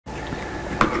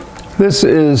This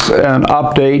is an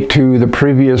update to the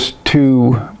previous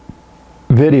two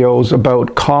videos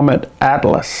about Comet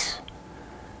Atlas.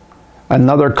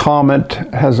 Another comet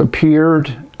has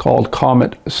appeared called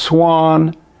Comet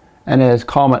SWAN, and as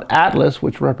Comet Atlas,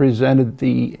 which represented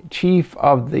the chief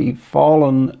of the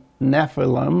fallen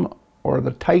Nephilim, or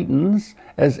the Titans,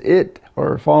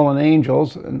 or fallen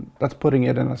angels, and that's putting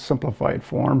it in a simplified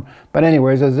form. But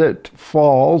anyways, as it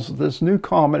falls, this new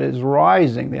comet is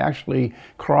rising. They actually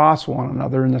cross one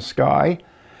another in the sky.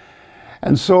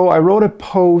 And so I wrote a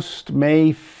post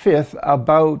May 5th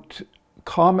about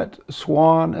Comet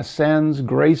SWAN ascends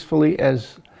gracefully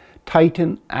as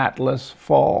Titan Atlas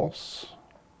falls.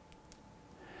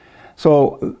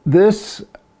 So this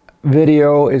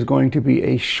video is going to be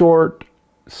a short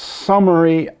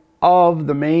summary of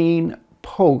the main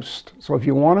post. So if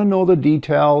you want to know the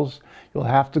details, you'll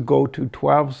have to go to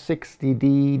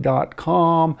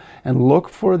 1260d.com and look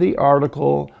for the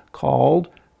article called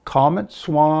Comet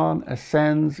SWAN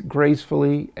Ascends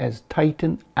Gracefully as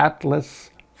Titan Atlas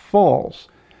Falls,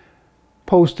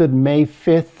 posted May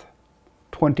 5th,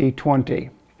 2020.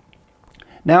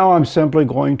 Now I'm simply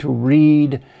going to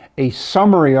read a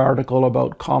summary article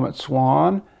about Comet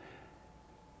SWAN,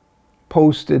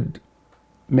 posted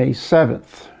May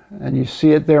 7th, and you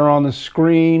see it there on the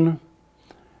screen.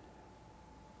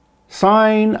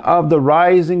 Sign of the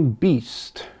rising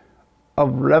beast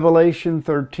of Revelation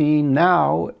 13,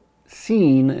 now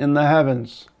seen in the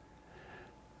heavens.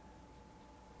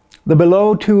 The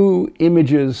below two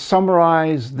images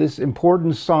summarize this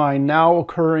important sign now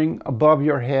occurring above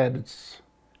your heads.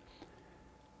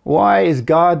 Why is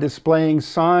God displaying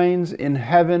signs in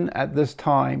heaven at this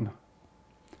time?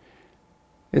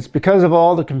 It's because of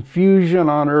all the confusion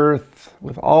on earth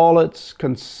with all its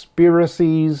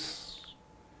conspiracies.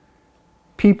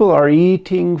 People are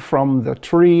eating from the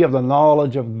tree of the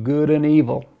knowledge of good and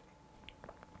evil.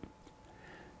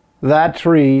 That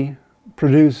tree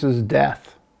produces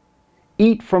death.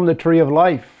 Eat from the tree of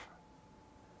life.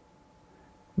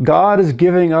 God is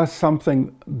giving us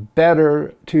something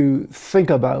better to think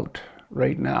about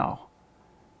right now.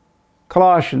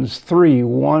 Colossians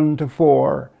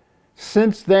 3:1-4.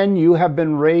 Since then you have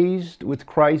been raised with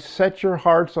Christ, set your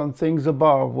hearts on things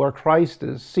above, where Christ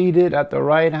is seated at the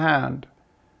right hand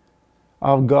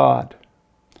of God.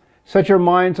 Set your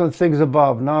minds on things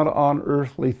above, not on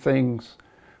earthly things.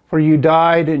 For you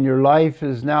died, and your life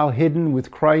is now hidden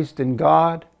with Christ in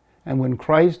God. And when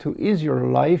Christ, who is your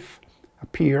life,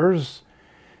 appears,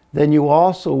 then you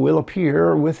also will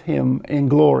appear with him in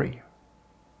glory.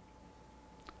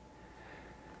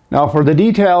 Now for the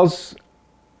details,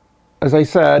 as I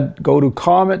said, go to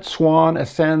Comet SWAN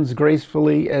Ascends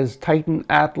Gracefully as Titan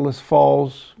Atlas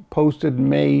Falls, posted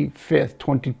May 5th,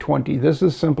 2020. This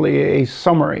is simply a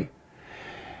summary.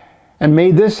 And may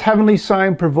this heavenly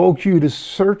sign provoke you to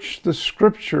search the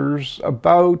scriptures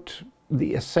about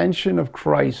the ascension of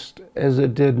Christ as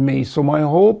it did me. So my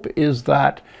hope is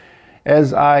that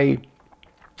as I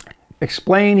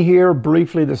explain here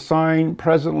briefly the sign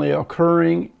presently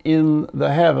occurring in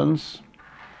the heavens,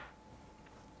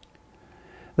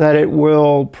 that it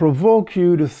will provoke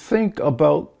you to think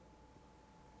about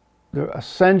the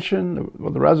ascension,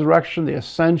 the resurrection, the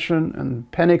ascension, and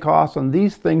Pentecost, and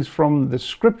these things from the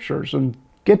scriptures, and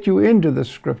get you into the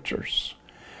scriptures.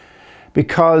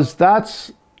 Because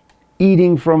that's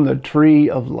eating from the tree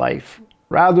of life,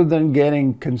 rather than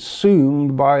getting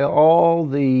consumed by all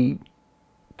the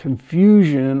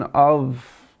confusion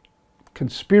of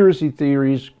conspiracy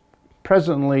theories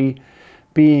presently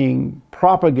being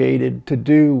propagated to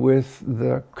do with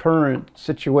the current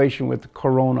situation with the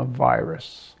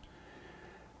coronavirus.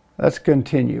 Let's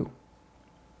continue.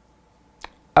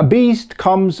 A beast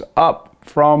comes up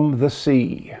from the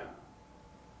sea.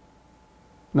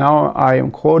 Now I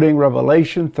am quoting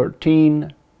Revelation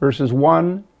 13, verses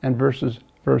 1 and verse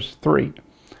 3.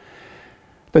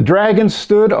 The dragon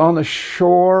stood on the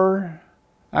shore.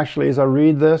 Actually, as I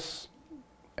read this,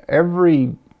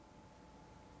 every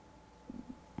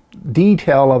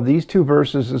detail of these two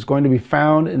verses is going to be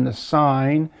found in the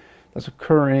sign that's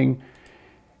occurring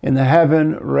in the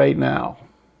heaven right now.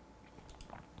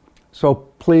 So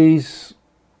please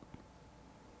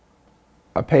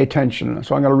pay attention.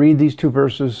 So I'm going to read these two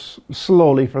verses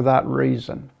slowly for that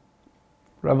reason.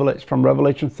 From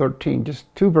Revelation 13,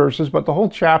 just two verses, but the whole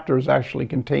chapter is actually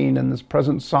contained in this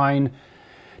present sign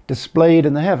displayed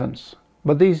in the heavens.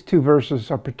 But these two verses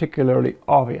are particularly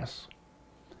obvious.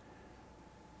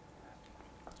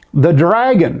 The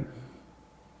dragon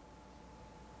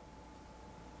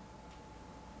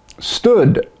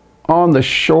stood on the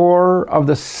shore of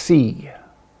the sea.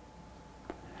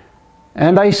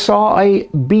 And I saw a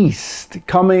beast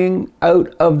coming out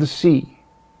of the sea.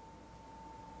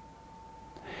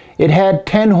 It had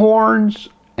 10 horns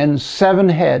and 7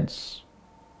 heads,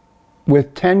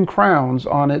 with 10 crowns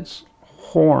on its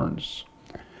horns,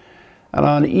 and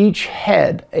on each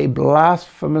head a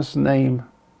blasphemous name.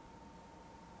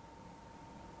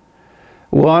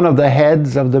 One of the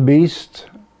heads of the beast,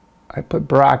 I put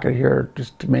bracket here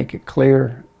just to make it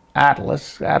clear,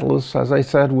 Atlas. Atlas, as I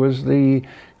said, was the,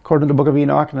 according to the Book of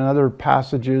Enoch and other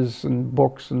passages and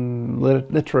books and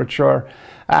literature,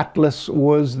 Atlas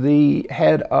was the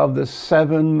head of the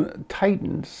 7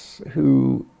 titans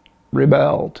who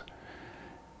rebelled.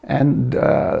 And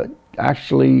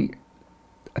actually,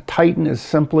 a titan is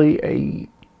simply a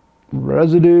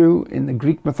residue in the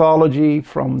Greek mythology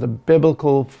from the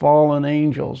biblical fallen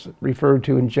angels referred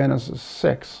to in Genesis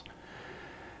 6.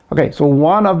 Okay, so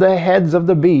one of the heads of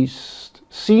the beast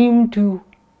seemed to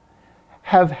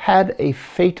have had a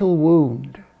fatal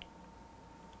wound.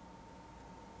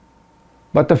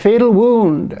 But the fatal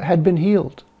wound had been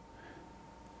healed.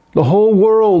 The whole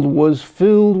world was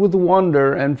filled with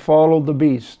wonder and followed the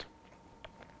beast.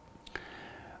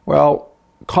 Well,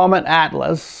 Comet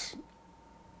Atlas,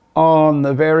 on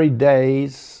the very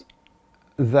days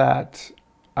that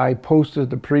I posted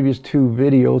the previous 2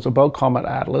 videos about Comet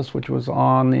Atlas, which was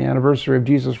on the anniversary of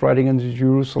Jesus riding into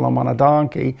Jerusalem on a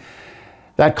donkey,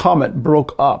 that comet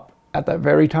broke up at that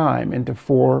very time into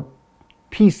 4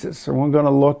 pieces. So we're going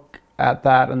to look at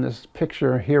that in this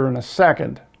picture here in a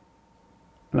second.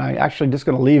 And I'm actually just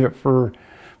going to leave it for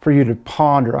you to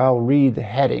ponder. I'll read the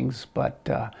headings, but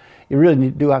you really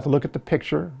do have to look at the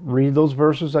picture, read those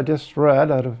verses I just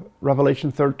read out of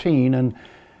Revelation 13, and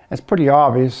it's pretty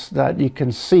obvious that you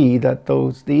can see that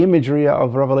the imagery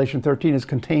of Revelation 13 is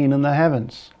contained in the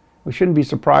heavens. We shouldn't be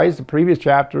surprised. The previous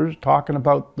chapters talking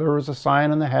about there was a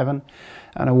sign in the heaven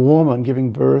and a woman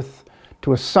giving birth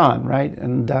to a son, right?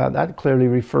 And that clearly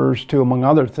refers to, among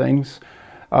other things,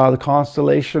 the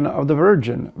constellation of the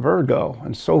Virgin, Virgo,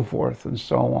 and so forth and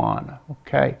so on.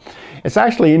 Okay, it's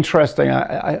actually interesting.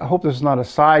 I hope this is not a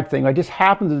side thing. I just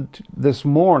happened to, this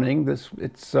morning,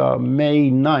 it's May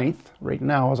 9th right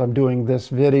now as I'm doing this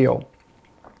video,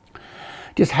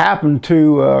 just happened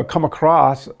to come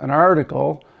across an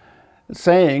article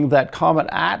saying that Comet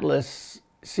Atlas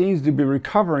seems to be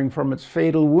recovering from its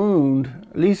fatal wound,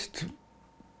 at least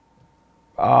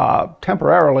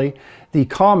temporarily. The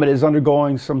comet is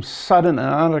undergoing some sudden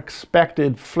and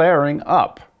unexpected flaring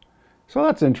up. So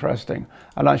that's interesting.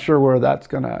 I'm not sure where that's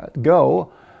going to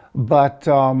go, but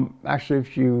actually,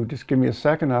 if you just give me a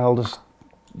second, I'll just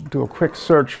do a quick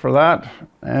search for that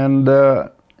and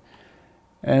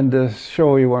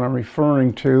show you what I'm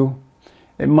referring to.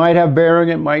 It might have bearing,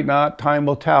 it might not. Time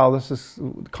will tell.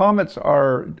 Comets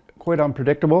are quite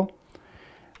unpredictable.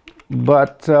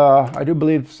 But I do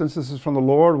believe, since this is from the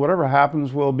Lord, whatever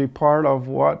happens will be part of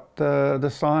what the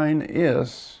sign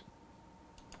is.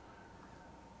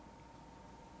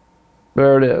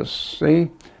 There it is.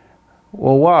 See?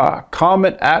 Well, wow.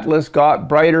 Comet Atlas got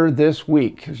brighter this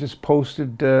week. It's just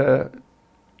posted,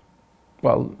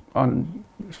 well, on,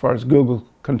 as far as Google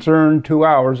concerned, 2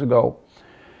 hours ago.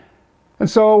 And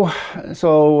so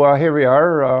here we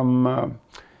are.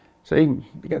 See, you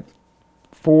get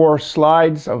 4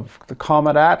 slides of the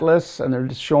Comet Atlas, and they're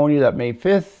just showing you that May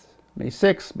 5th, May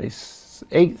 6th, May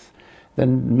 8th,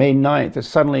 then May 9th.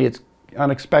 Suddenly it's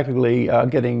unexpectedly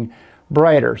getting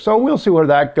brighter. So we'll see where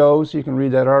that goes. You can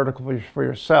read that article for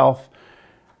yourself.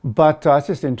 But it's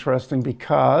just interesting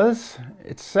because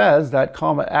it says that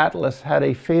Comet Atlas had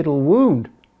a fatal wound.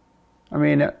 I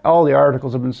mean, all the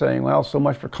articles have been saying, well, so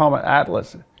much for Comet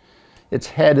Atlas. Its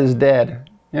head is dead.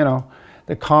 You know,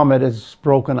 the comet is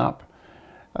broken up.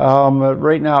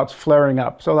 Right now it's flaring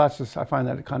up, so that's just, I find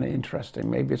that kind of interesting.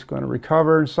 Maybe it's going to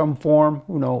recover in some form.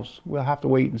 Who knows? We'll have to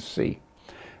wait and see.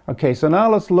 Okay, so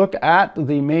now let's look at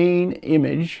the main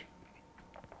image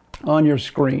on your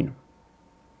screen.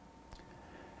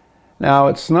 Now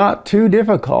it's not too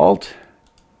difficult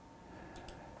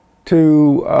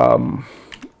to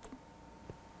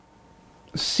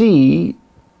see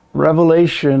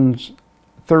Revelation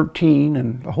 13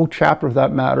 and the whole chapter of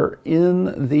that matter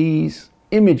in these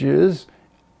images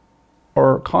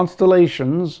or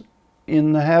constellations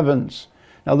in the heavens.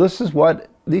 Now this is what,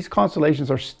 these constellations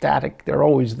are static, they're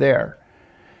always there.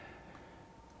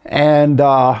 And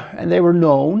they were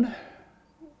known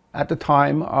at the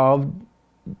time of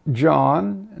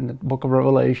John in the book of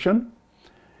Revelation.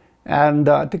 And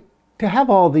to have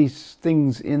all these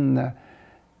things in the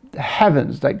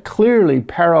heavens that clearly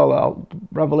parallel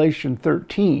Revelation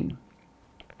 13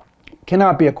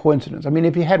 cannot be a coincidence. I mean,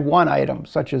 if you had one item,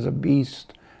 such as a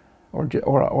beast,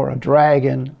 or a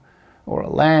dragon or a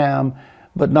lamb,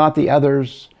 but not the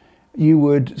others, you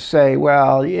would say,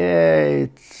 well, yeah,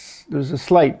 there's a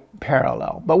slight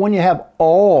parallel. But when you have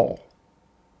all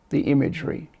the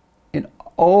imagery in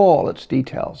all its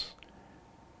details,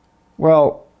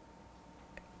 well,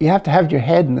 you have to have your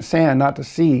head in the sand not to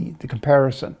see the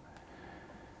comparison.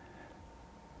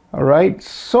 All right,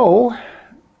 so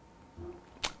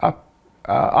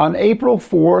on April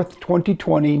 4th,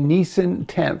 2020, Nisan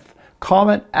 10th,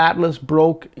 Comet Atlas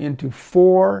broke into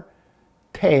 4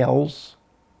 tails,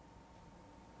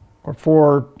 or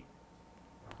 4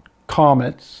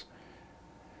 comets,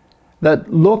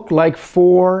 that looked like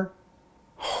 4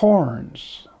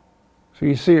 horns. So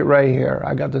you see it right here.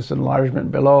 I got this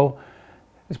enlargement below.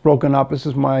 It's broken up. This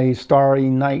is my Starry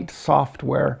Night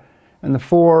software. And the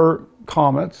 4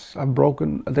 comets have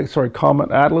broken,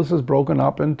 Comet Atlas is broken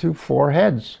up into 4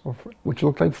 heads, which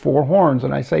look like 4 horns.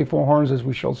 And I say 4 horns, as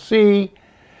we shall see,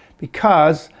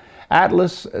 because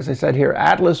Atlas, as I said here,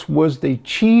 Atlas was the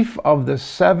chief of the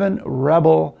 7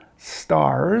 rebel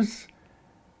stars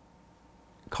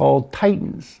called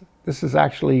Titans. This is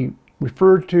actually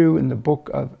referred to in the book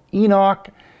of Enoch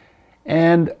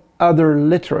and other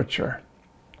literature.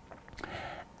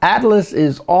 Atlas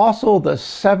is also the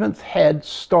 7th head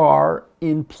star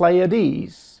in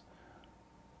Pleiades,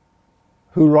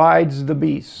 who rides the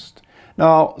beast.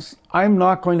 Now, I'm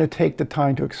not going to take the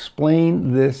time to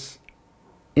explain this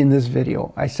in this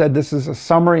video. I said this is a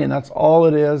summary, and that's all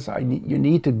it is. You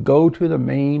need to go to the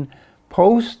main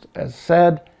post, as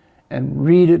said, and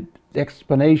read it,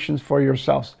 explanations for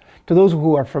yourselves. To those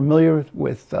who are familiar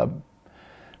with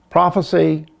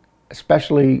prophecy,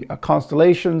 especially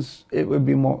constellations, it will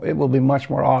be much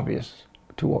more obvious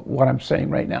to what I'm saying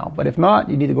right now. But if not,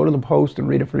 you need to go to the post and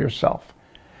read it for yourself.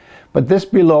 But this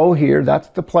below here, that's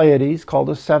the Pleiades, called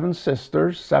the 7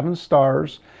 sisters, 7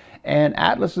 stars, and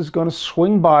Atlas is going to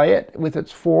swing by it with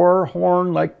its 4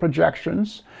 horn-like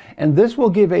projections, and this will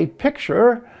give a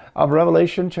picture of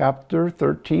Revelation chapter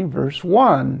 13, verse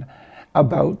 1,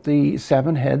 about the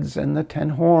 7 heads and the 10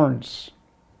 horns.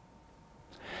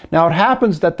 Now it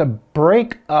happens that the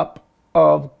breakup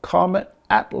of Comet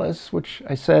Atlas, which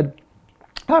I said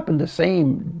happened the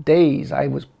same days I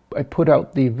put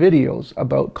out the videos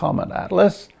about Comet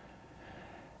Atlas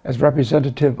as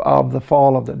representative of the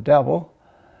fall of the devil.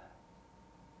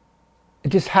 It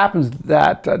just happens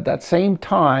that at that same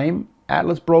time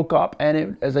Atlas broke up,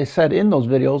 and as I said in those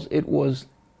videos, it was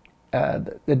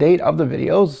the date of the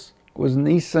videos was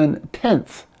Nisan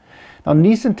 10th. Now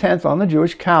Nisan 10th on the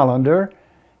Jewish calendar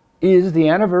is the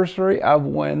anniversary of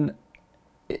when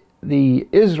the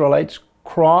Israelites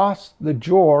crossed the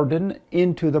Jordan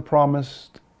into the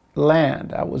promised land.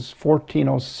 That was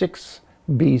 1406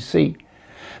 BC.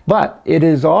 But it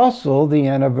is also the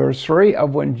anniversary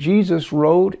of when Jesus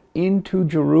rode into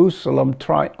Jerusalem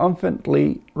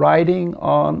triumphantly riding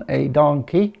on a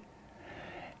donkey,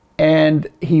 and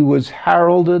he was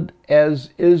heralded as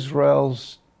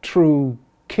Israel's true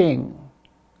king.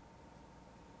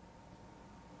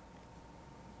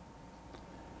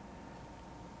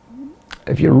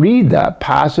 If you read that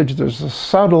passage, there's a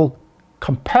subtle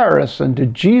comparison to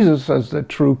Jesus as the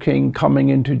true king coming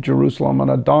into Jerusalem on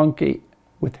a donkey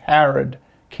with Herod,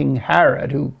 King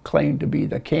Herod, who claimed to be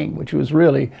the king, which was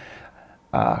really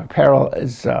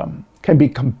can be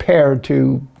compared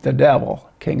to the devil,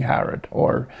 King Herod,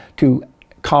 or to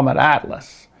Comet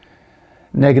Atlas,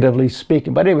 negatively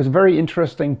speaking. But it was a very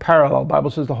interesting parallel. The Bible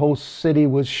says the whole city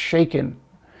was shaken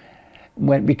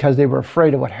because they were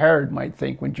afraid of what Herod might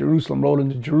think when Jerusalem rode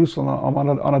into Jerusalem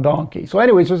on a donkey. So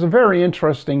anyways, it was a very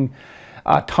interesting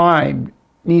time,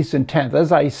 Nisan 10th.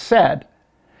 As I said,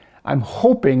 I'm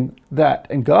hoping that,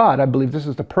 and God, I believe this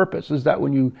is the purpose, is that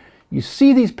when you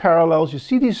see these parallels, you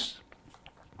see these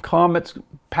comets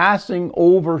passing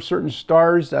over certain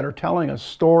stars that are telling a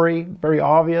story, very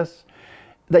obvious,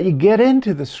 that you get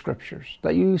into the scriptures,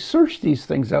 that you search these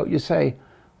things out. You say,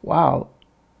 wow,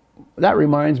 that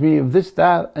reminds me of this,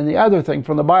 that, and the other thing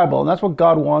from the Bible. And that's what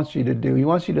God wants you to do. He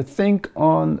wants you to think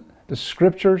on the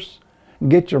scriptures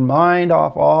and get your mind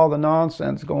off all the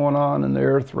nonsense going on in the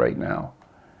earth right now.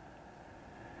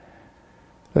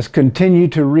 Let's continue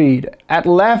to read. At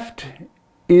left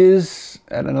is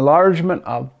an enlargement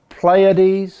of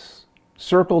Pleiades,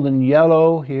 circled in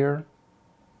yellow here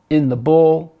in the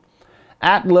bull.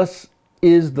 Atlas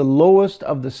is the lowest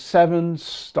of the 7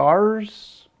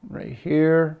 stars, right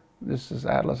here. This is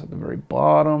Atlas at the very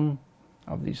bottom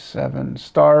of these 7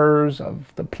 stars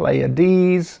of the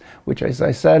Pleiades, which, as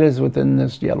I said, is within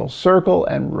this yellow circle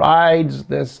and rides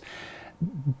this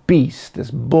beast,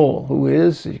 this bull, who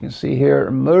is, as you can see here,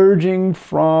 emerging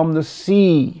from the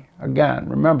sea. Again,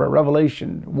 remember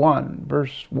Revelation 1,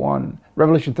 verse 1,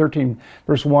 Revelation 13,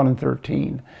 verse 1 and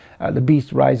 13. The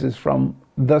beast rises from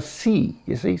the sea,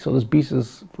 you see? So this beast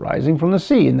is rising from the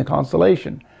sea in the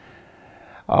constellation.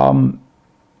 Remember,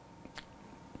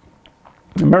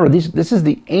 this is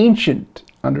the ancient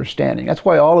understanding. That's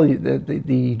why all of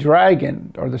the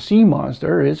dragon or the sea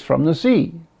monster is from the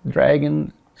sea. The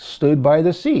dragon stood by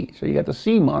the sea. So you got the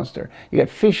sea monster. You got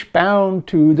fish bound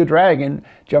to the dragon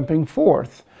jumping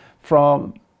forth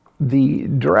from the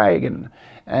dragon.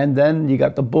 And then you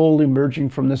got the bull emerging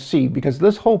from the sea, because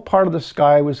this whole part of the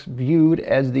sky was viewed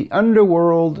as the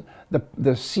underworld,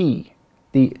 the sea,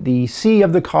 the sea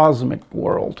of the cosmic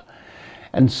world.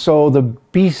 And so the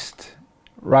beast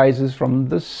rises from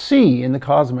the sea in the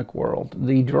cosmic world.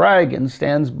 The dragon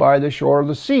stands by the shore of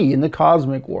the sea in the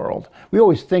cosmic world. We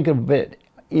always think of it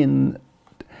on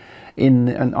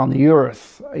the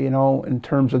earth, you know, in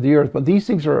terms of the earth, but these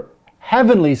things are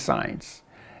heavenly signs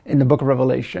in the book of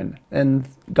Revelation, and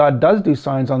God does do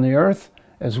signs on the earth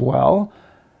as well,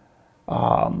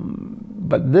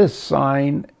 but this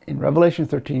sign in Revelation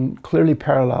 13 clearly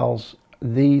parallels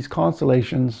these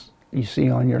constellations you see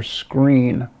on your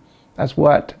screen. That's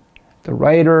what the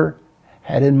writer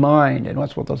had in mind, and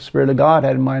that's what the Spirit of God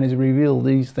had in mind as he revealed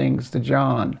these things to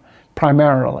John,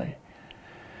 primarily.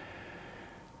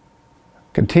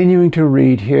 Continuing to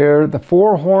read here, the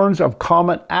four horns of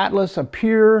Comet Atlas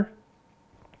appear.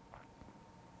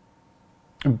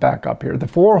 Back up here. The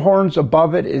four horns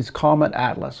above it is Comet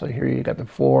Atlas. So here you got the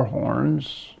four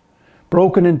horns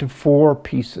broken into four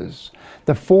pieces.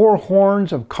 The four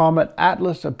horns of Comet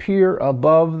Atlas appear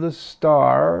above the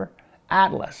star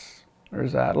Atlas.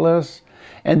 There's Atlas.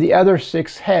 And the other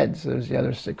six heads. There's the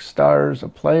other six stars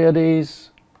of Pleiades.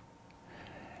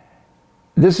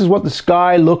 This is what the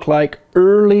sky looked like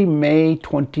early May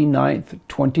 29th,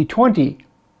 2020.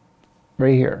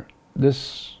 Right here.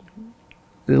 This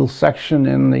little section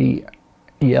in the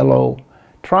yellow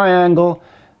triangle.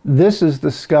 This is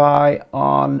the sky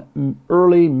on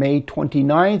early May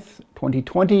 29th,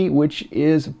 2020, which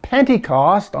is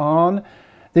Pentecost on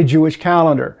the Jewish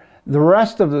calendar. The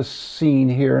rest of the scene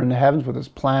here in the heavens with its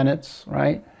planets,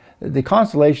 right? The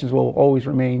constellations will always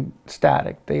remain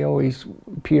static. They always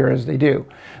appear as they do.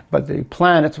 But the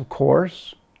planets, of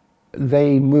course,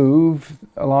 they move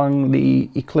along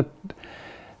the ecliptic,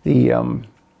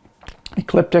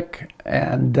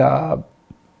 and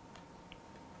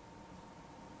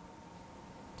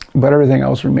but everything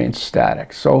else remains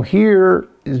static. So here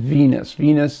is Venus.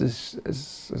 Venus is,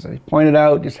 as I pointed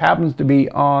out, just happens to be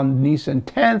on Nisan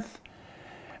 10th,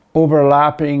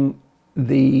 overlapping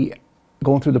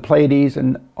going through the Pleiades,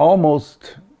 and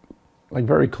almost, like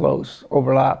very close,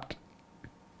 overlapped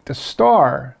the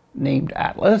star named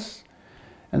Atlas.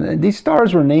 And these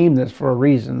stars were named this for a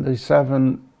reason. The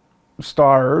seven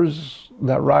stars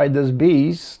that ride this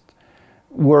beast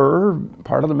were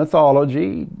part of the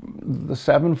mythology, the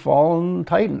seven fallen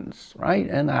titans, right?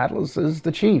 And Atlas is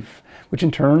the chief, which in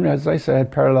turn, as I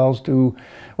said, parallels to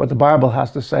what the Bible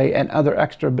has to say and other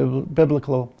extra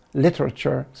biblical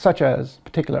literature, such as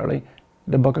particularly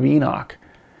the book of Enoch.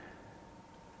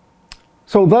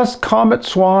 So thus Comet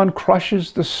SWAN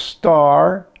crushes the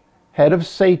star head of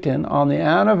Satan on the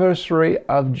anniversary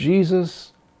of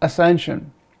Jesus'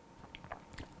 ascension.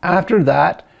 After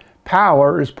that,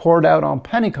 power is poured out on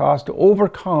Pentecost to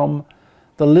overcome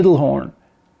the little horn.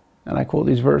 And I quote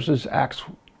these verses, Acts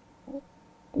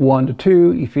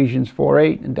 1-2, Ephesians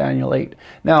 4:8, and Daniel 8.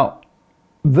 Now,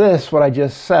 this, what I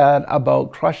just said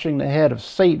about crushing the head of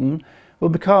Satan, will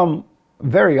become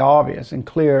very obvious and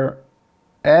clear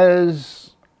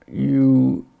as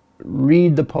you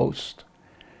read the post.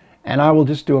 And I will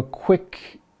just do a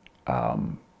quick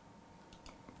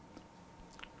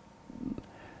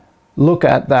look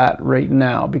at that right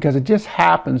now, because it just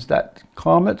happens that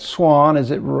Comet SWAN,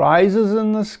 as it rises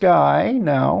in the sky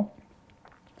now,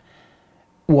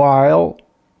 while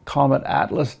Comet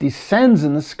Atlas descends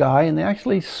in the sky, and they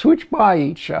actually switch by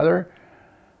each other.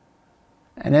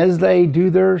 And as they do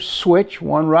their switch,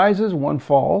 one rises, one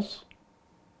falls.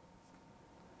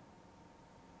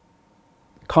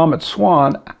 Comet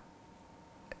SWAN,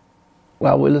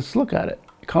 well, let's look at it.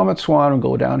 Comet SWAN, we'll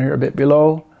go down here a bit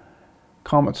below.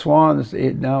 Comet SWAN,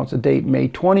 now it's a date May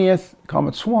 20th.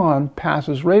 Comet SWAN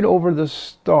passes right over the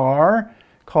star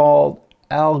called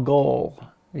Algol.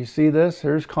 You see this?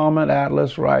 Here's Comet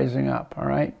Atlas rising up, all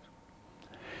right?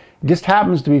 It just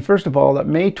happens to be, first of all, that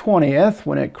May 20th,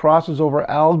 when it crosses over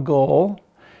Algol,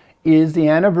 is the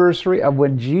anniversary of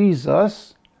when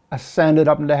Jesus ascended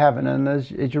up into heaven. And as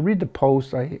you read the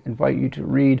post, I invite you to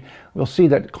read, you'll see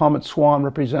that Comet SWAN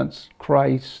represents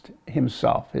Christ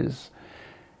himself,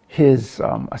 his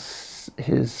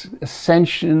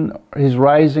ascension, his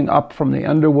rising up from the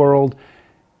underworld,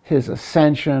 his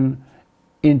ascension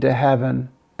into heaven,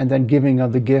 and then giving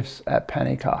of the gifts at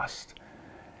Pentecost.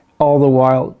 All the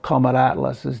while, Comet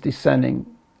Atlas is descending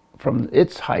from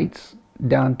its heights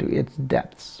down to its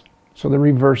depths. So they're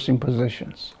reversing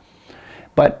positions.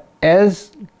 But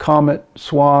as Comet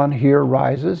SWAN here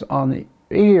rises on the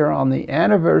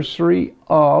anniversary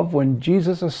of when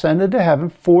Jesus ascended to heaven,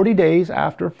 40 days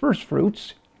after first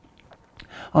fruits,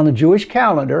 on the Jewish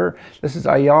calendar, this is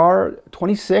Iyar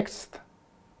 26th,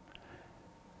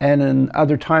 and in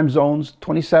other time zones,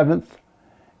 27th,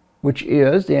 which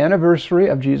is the anniversary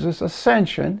of Jesus'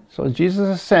 ascension. So as Jesus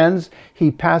ascends,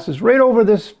 he passes right over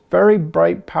this very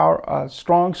bright,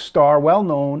 strong star, well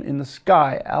known in the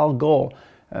sky, Algol.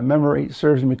 Memory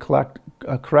serves me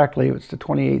correctly, it's the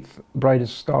 28th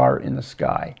brightest star in the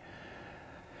sky.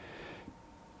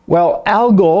 Well,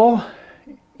 Algol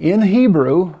in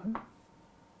Hebrew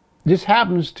just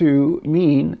happens to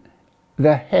mean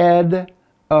the head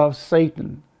of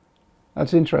Satan.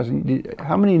 That's interesting.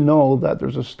 How many know that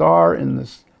there's a star in the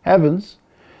heavens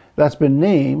that's been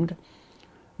named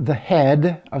the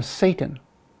head of Satan?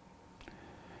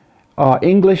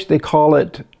 English, they call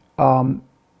it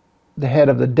the head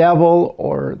of the devil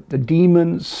or the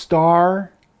demon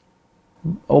star.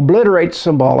 Obliterates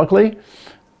symbolically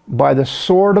by the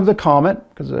sword of the comet,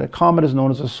 because a comet is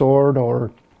known as a sword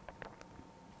or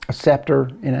a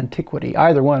scepter in antiquity.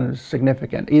 Either one is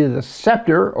significant. Either the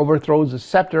scepter overthrows the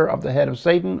scepter of the head of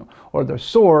Satan, or the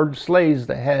sword slays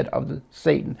the head of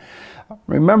Satan.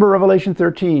 Remember Revelation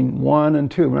 13, 1 and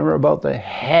 2. Remember about the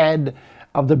head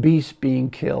of the beast being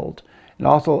killed. And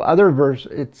also other verse,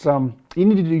 it's you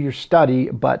need to do your study,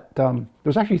 but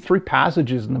there's actually 3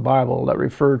 passages in the Bible that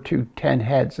refer to 10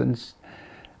 heads and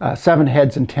 7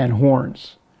 heads and 10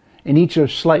 horns. And each are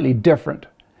slightly different.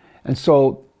 And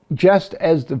so just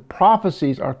as the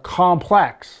prophecies are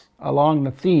complex along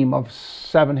the theme of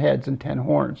 7 heads and 10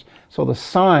 horns, so the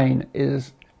sign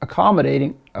is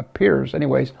accommodating, appears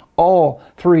anyways, all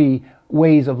 3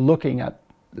 ways of looking at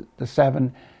the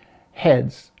 7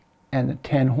 heads and the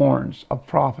 10 horns of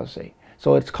prophecy.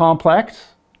 So it's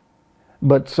complex,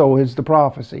 but so is the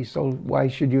prophecy. So why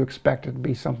should you expect it to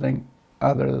be something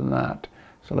other than that?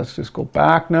 So let's just go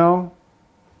back now.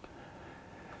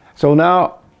 So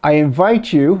now I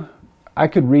invite you, I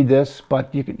could read this,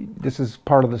 but you could, this is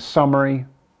part of the summary.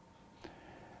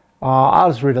 I'll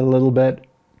just read a little bit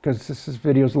because this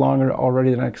video is longer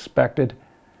already than I expected.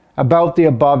 About the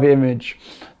above image.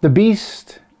 The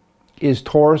beast is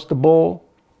Taurus the bull.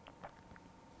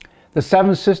 The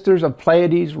 7 sisters of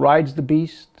Pleiades rides the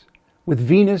beast, with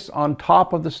Venus on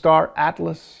top of the star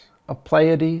Atlas of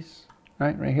Pleiades,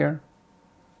 right here.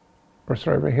 Or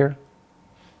sorry, right here.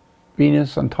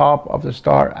 Venus on top of the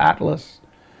star Atlas.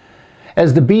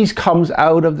 As the beast comes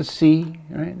out of the sea,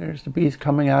 right? There's the beast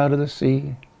coming out of the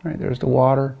sea, right? There's the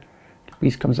water. The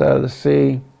beast comes out of the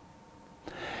sea.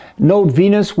 Note,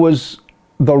 Venus was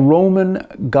the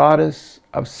Roman goddess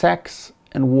of sex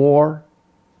and war,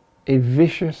 a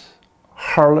vicious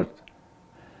harlot,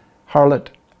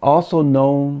 also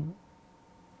known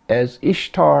as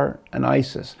Ishtar and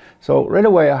Isis. So right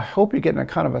away, I hope you're getting a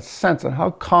kind of a sense of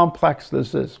how complex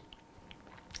this is.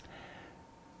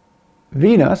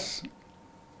 Venus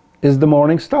is the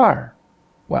morning star.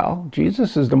 Well,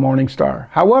 Jesus is the morning star.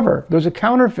 However, there's a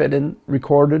counterfeit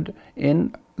recorded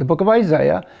in the book of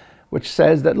Isaiah, which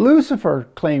says that Lucifer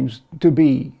claims to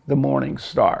be the morning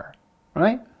star,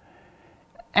 right?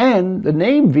 And the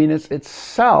name Venus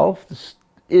itself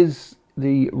is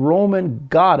the Roman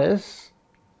goddess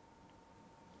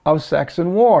of sex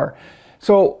and war.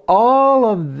 So all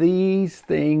of these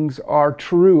things are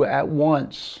true at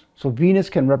once. So Venus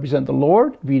can represent the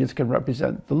Lord, Venus can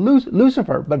represent the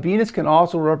Lucifer, but Venus can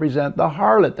also represent the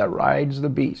harlot that rides the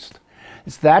beast.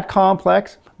 It's that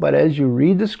complex, but as you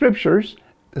read the scriptures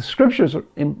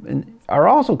are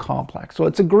also complex. So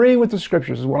it's agreeing with the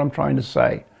scriptures is what I'm trying to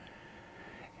say.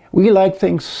 We like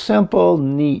things simple,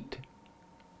 neat,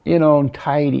 you know, and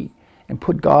tidy, and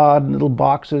put God in little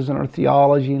boxes and our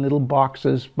theology in little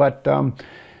boxes. But the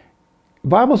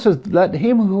Bible says, let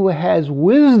him who has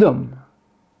wisdom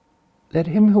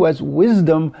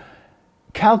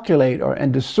calculate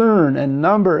and discern and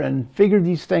number and figure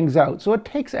these things out. So it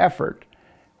takes effort.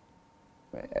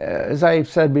 As I've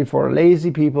said before,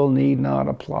 lazy people need not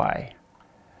apply.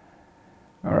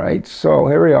 All right, so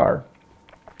here we are.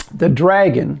 The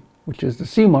dragon, which is the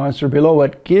sea monster below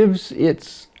it, gives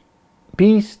its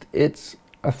beast its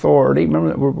authority. Remember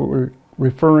that we're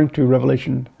referring to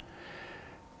Revelation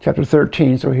chapter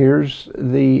 13. So here's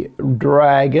the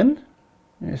dragon,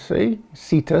 You see,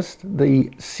 Cetus,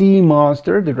 the sea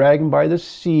monster, the dragon by the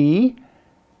sea.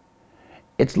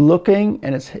 It's looking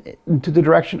and it's into the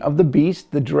direction of the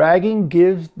beast. The dragon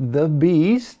gives the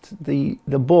beast, the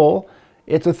bull,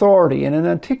 its authority. And in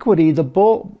antiquity, the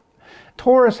bull,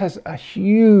 Taurus has a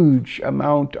huge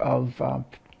amount of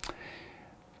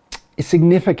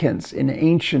significance in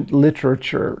ancient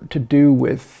literature to do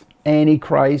with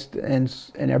Antichrist and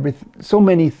everything, so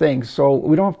many things. So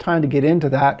we don't have time to get into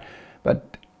that,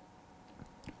 but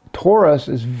Taurus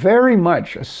is very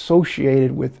much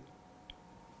associated with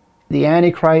the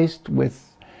Antichrist,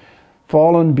 with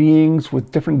fallen beings,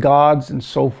 with different gods and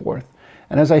so forth.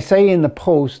 And as I say in the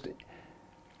post,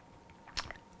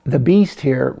 the beast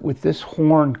here with this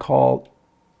horn called,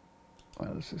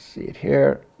 well, let's just see it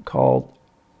here, called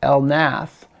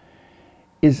El-Nath,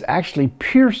 is actually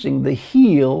piercing the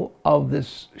heel of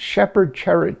this shepherd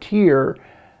charioteer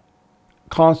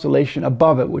constellation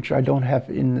above it, which I don't have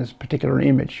in this particular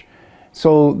image.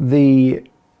 So the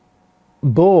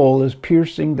bull is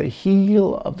piercing the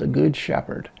heel of the good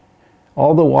shepherd.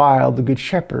 All the while, the good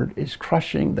shepherd is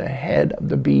crushing the head of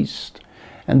the beast.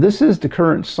 And this is the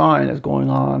current sign that's going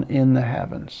on in the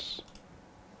heavens.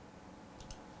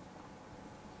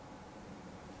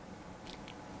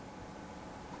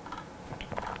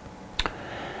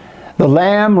 The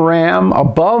lamb-ram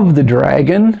above the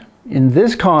dragon, in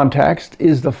this context,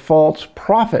 is the false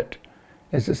prophet,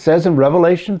 as it says in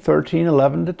Revelation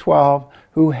 13:11-12,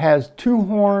 who has two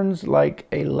horns like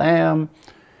a lamb,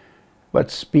 but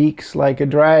speaks like a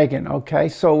dragon. Okay,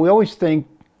 so we always think,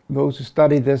 those who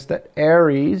study this, that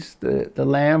Aries, the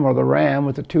lamb or the ram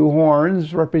with the two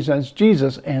horns, represents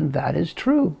Jesus, and that is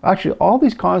true. Actually, all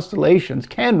these constellations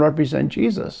can represent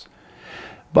Jesus.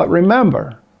 But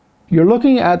remember, you're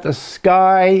looking at the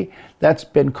sky that's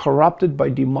been corrupted by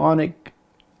demonic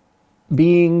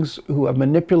beings who have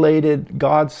manipulated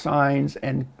God's signs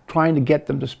and trying to get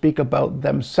them to speak about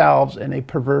themselves in a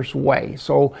perverse way.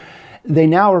 So they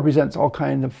now represent all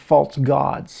kinds of false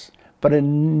gods. But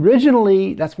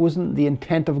originally, that wasn't the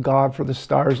intent of God for the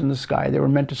stars in the sky. They were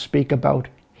meant to speak about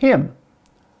Him,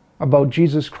 about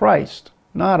Jesus Christ,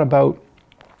 not about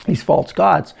these false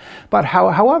gods. But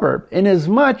however,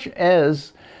 inasmuch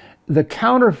as the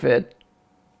counterfeit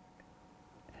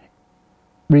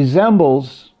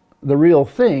resembles the real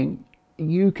thing,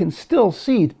 you can still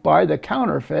see by the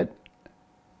counterfeit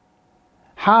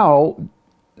how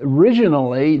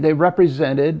originally they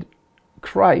represented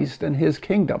Christ and His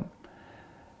kingdom.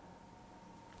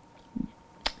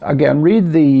 Again,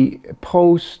 read the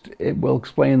post. It will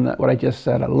explain what I just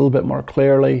said a little bit more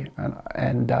clearly.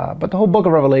 But the whole book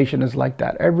of Revelation is like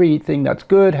that. Everything that's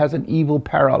good has an evil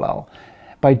parallel.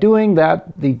 By doing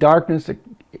that, the darkness, it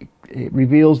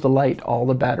reveals the light all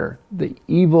the better. The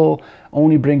evil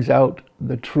only brings out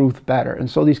the truth better. And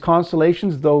so these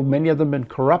constellations, though many of them have been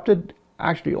corrupted,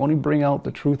 actually only bring out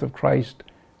the truth of Christ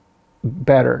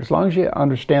better. As long as you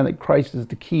understand that Christ is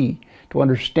the key to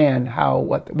understand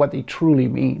what they truly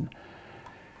mean.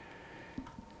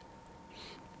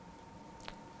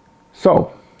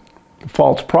 So, the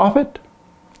false prophet,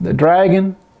 the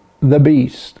dragon, the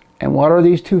beast. And what are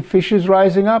these two fishes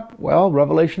rising up? Well,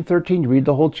 Revelation 13, you read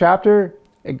the whole chapter.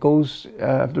 It goes,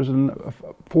 there's 4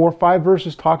 or 5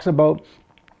 verses, talks about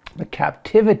the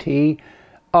captivity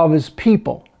of His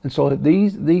people. And so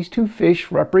these two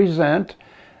fish represent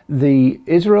the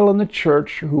Israel and the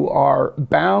church who are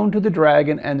bound to the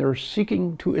dragon and they're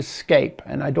seeking to escape.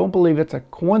 And I don't believe it's a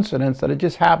coincidence that it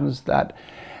just happens that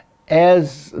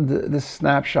as this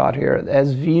snapshot here,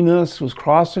 as Venus was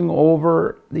crossing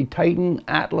over the Titan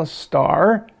Atlas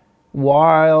star,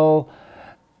 while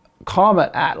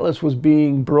Comet Atlas was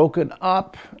being broken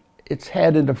up, its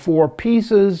head into 4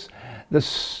 pieces, the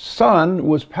sun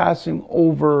was passing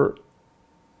over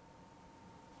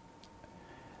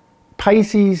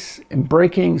Pisces and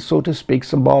breaking, so to speak,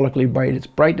 symbolically by its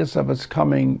brightness of its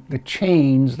coming, the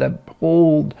chains that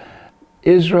hold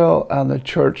Israel and the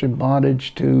church in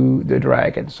bondage to the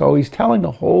dragon. So he's telling the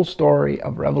whole story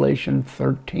of Revelation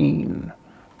 13.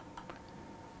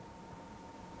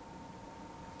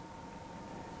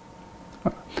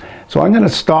 So I'm going to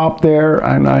stop there,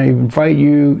 and I invite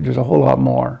you, there's a whole lot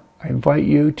more. I invite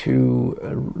you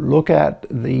to look at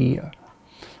the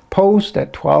post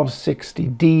at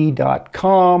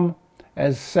 1260d.com.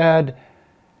 As said,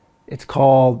 it's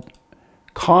called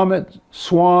Comet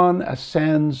SWAN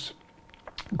Ascends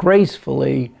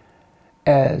Gracefully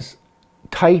as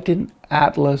Titan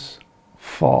Atlas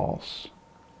Falls.